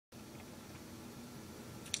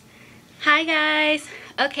Hi guys.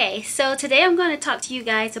 Okay, so today I'm going to talk to you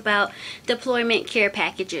guys about deployment care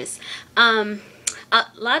packages. A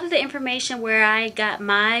lot of the information where I got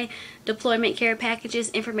my deployment care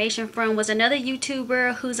packages information from was another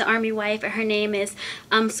YouTuber who's an Army wife, and her name is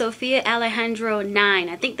Sophia Alejandro 9.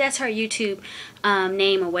 I think that's her YouTube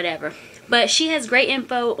name or whatever. But she has great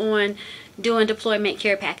info on doing deployment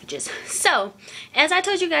care packages. So, as I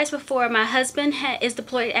told you guys before, my husband is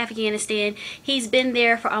deployed to Afghanistan. He's been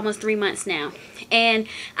there for almost 3 months now. And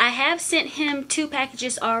I have sent him 2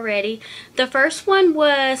 packages already. The first one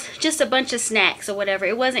was just a bunch of snacks or whatever.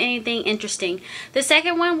 It wasn't anything interesting. The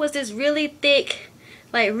second one was this really thick,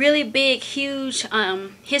 like really big, huge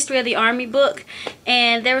history of the Army book,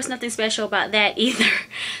 and there was nothing special about that either.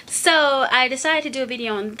 So I decided to do a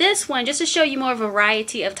video on this one just to show you more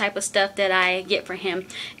variety of type of stuff that I get for him.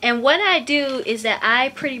 And what I do is that I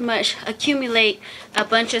pretty much accumulate a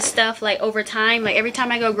bunch of stuff like over time. Like every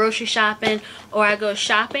time I go grocery shopping or I go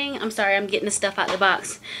shopping, I'm sorry, I'm getting the stuff out the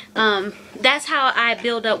box. That's how I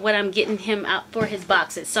build up what I'm getting him out for his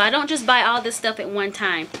boxes. So I don't just buy all this stuff at one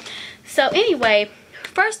time. So anyway,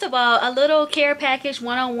 first of all, a little care package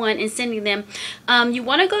one-on-one and sending them. You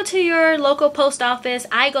want to go to your local post office.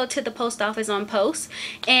 I go to the post office on post,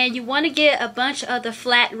 and you want to get a bunch of the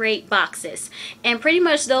flat rate boxes. And pretty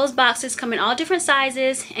much those boxes come in all different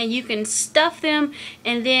sizes, and you can stuff them,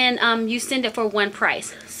 and then you send it for one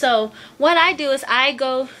price. So what I do is I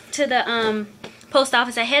go to the post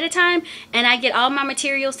office ahead of time, and I get all my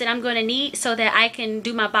materials that I'm going to need so that I can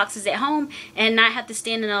do my boxes at home and not have to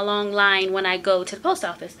stand in a long line when I go to the post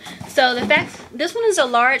office. So this one is a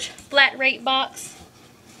large flat rate box.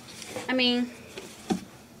 I mean,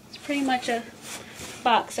 it's pretty much a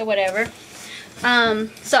box or whatever.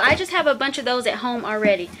 So I just have a bunch of those at home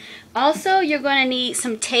already. Also, you're going to need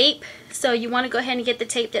some tape. So you want to go ahead and get the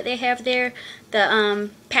tape that they have there. The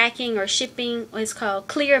packing or shipping is called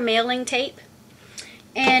clear mailing tape.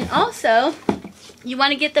 And also, you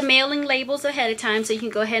want to get the mailing labels ahead of time so you can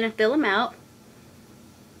go ahead and fill them out.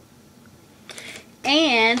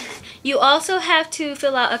 And you also have to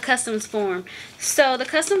fill out a customs form. So the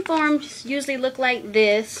custom forms usually look like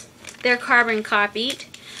this. They're carbon copied.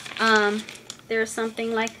 There's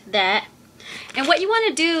something like that. And what you want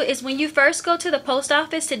to do is when you first go to the post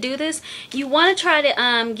office to do this, you want to try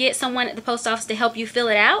to get someone at the post office to help you fill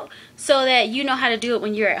it out so that you know how to do it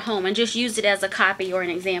when you're at home, and just use it as a copy or an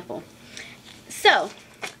example. So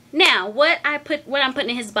now what I'm putting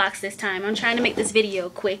in his box this time, I'm trying to make this video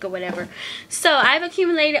quick or whatever. So I've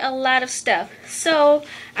accumulated a lot of stuff. So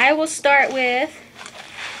I will start with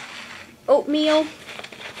oatmeal.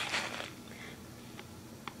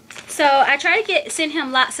 So I try to send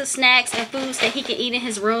him lots of snacks and foods that he can eat in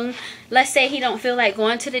his room. Let's say he don't feel like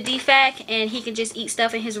going to the DFAC and he can just eat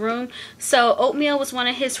stuff in his room. So oatmeal was one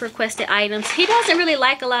of his requested items. He doesn't really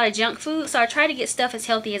like a lot of junk food, so I try to get stuff as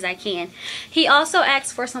healthy as I can. He also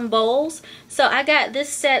asked for some bowls. So I got this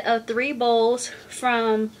set of 3 bowls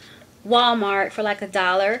from Walmart for like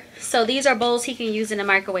 $1. So these are bowls he can use in the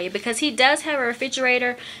microwave because he does have a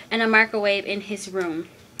refrigerator and a microwave in his room.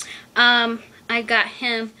 I got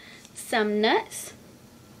him some nuts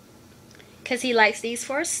because he likes these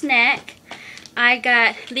for a snack. I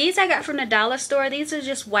got from the dollar store. These are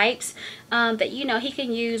just wipes that he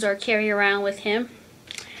can use or carry around with him.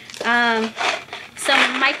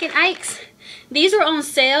 Some Mike and Ike's. These were on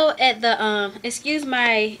sale at the excuse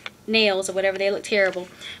my nails or whatever, they look terrible,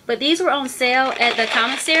 but these were on sale at the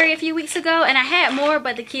commissary a few weeks ago, and I had more,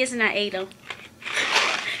 but the kids and I ate them.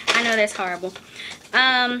 I know that's horrible.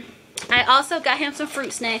 I also got him some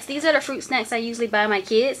fruit snacks. These are the fruit snacks I usually buy my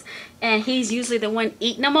kids, and he's usually the one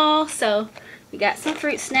eating them all. So we got some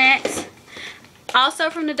fruit snacks. Also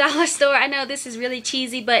from the dollar store. I know this is really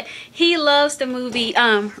cheesy, but he loves the movie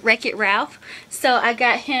Wreck-It Ralph. So I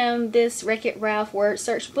got him this Wreck-It Ralph word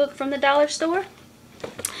search book from the dollar store.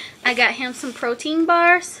 I got him some protein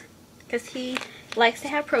bars because he likes to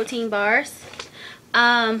have protein bars.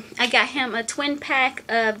 I got him a twin pack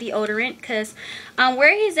of deodorant because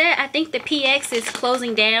where he's at, I think the PX is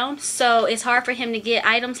closing down, so it's hard for him to get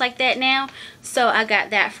items like that now. So I got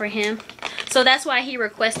that for him. So that's why he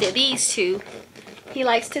requested these 2. He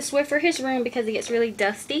likes to Swiffer his room because it gets really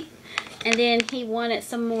dusty, and then he wanted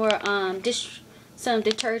some more some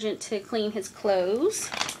detergent to clean his clothes.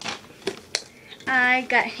 I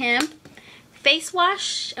got him face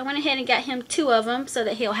wash. I went ahead and got him 2 of them so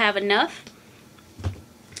that he'll have enough.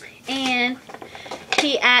 And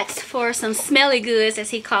he asked for some smelly goods,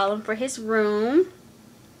 as he called them, for his room.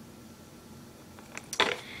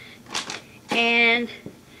 And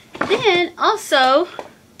then also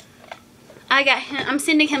I'm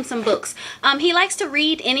sending him some books. He likes to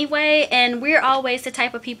read anyway, and we're always the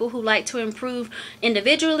type of people who like to improve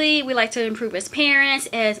individually. We like to improve as parents,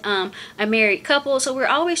 as a married couple. So we're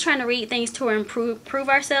always trying to read things to improve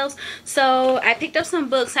ourselves. So I picked up some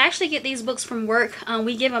books. I actually get these books from work.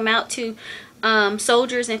 We give them out to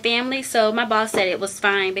soldiers and families. So my boss said it was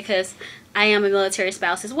fine because I am a military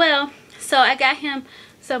spouse as well. So I got him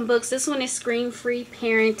some books. This one is Screen Free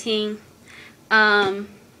Parenting.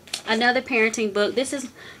 Another parenting book. This is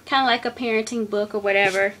kind of like a parenting book or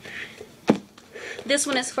whatever. This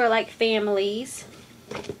one is for like families.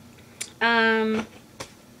 Yeah,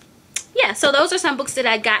 so those are some books that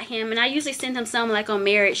I got him, and I usually send him some like on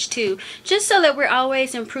marriage too, just so that we're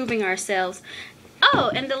always improving ourselves.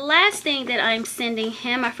 Oh, and the last thing that I'm sending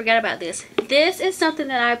him, I forgot about this. This is something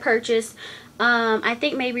that I purchased, I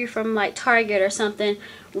think maybe from like Target or something,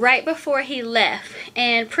 right before he left.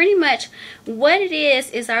 And pretty much what it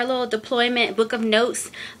is our little deployment book of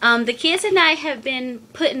notes. The kids and I have been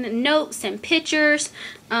putting notes and pictures.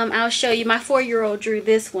 I'll show you. My 4-year-old drew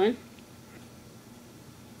this one.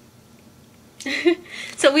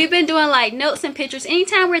 So we've been doing like notes and pictures.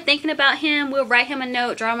 Anytime we're thinking about him, we'll write him a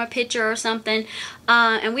note, draw him a picture or something.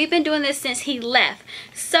 And we've been doing this since he left.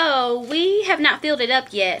 So we have not filled it up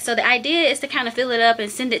yet. So the idea is to kind of fill it up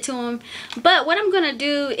and send it to him. But what I'm going to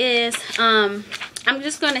do is I'm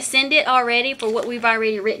just going to send it already for what we've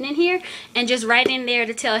already written in here, and just write in there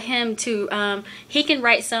to tell him to, he can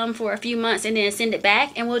write some for a few months and then send it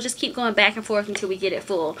back, and we'll just keep going back and forth until we get it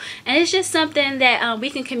full. And it's just something that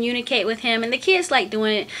we can communicate with him, and the kids like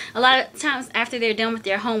doing it. A lot of times after they're done with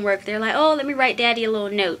their homework, they're like, oh, let me write daddy a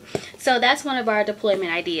little note. So that's one of our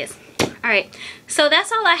deployment ideas. Alright, so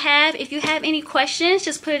that's all I have. If you have any questions,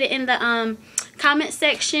 just put it in the comment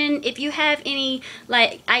section. If you have any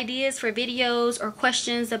like ideas for videos or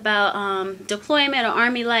questions about deployment or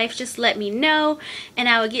army life, just let me know and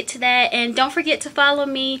I will get to that. And don't forget to follow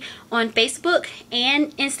me on Facebook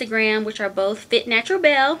and Instagram, which are both Fit Natural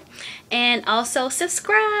Belle, and also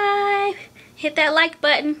subscribe. Hit that like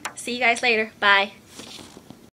button. See you guys later. Bye.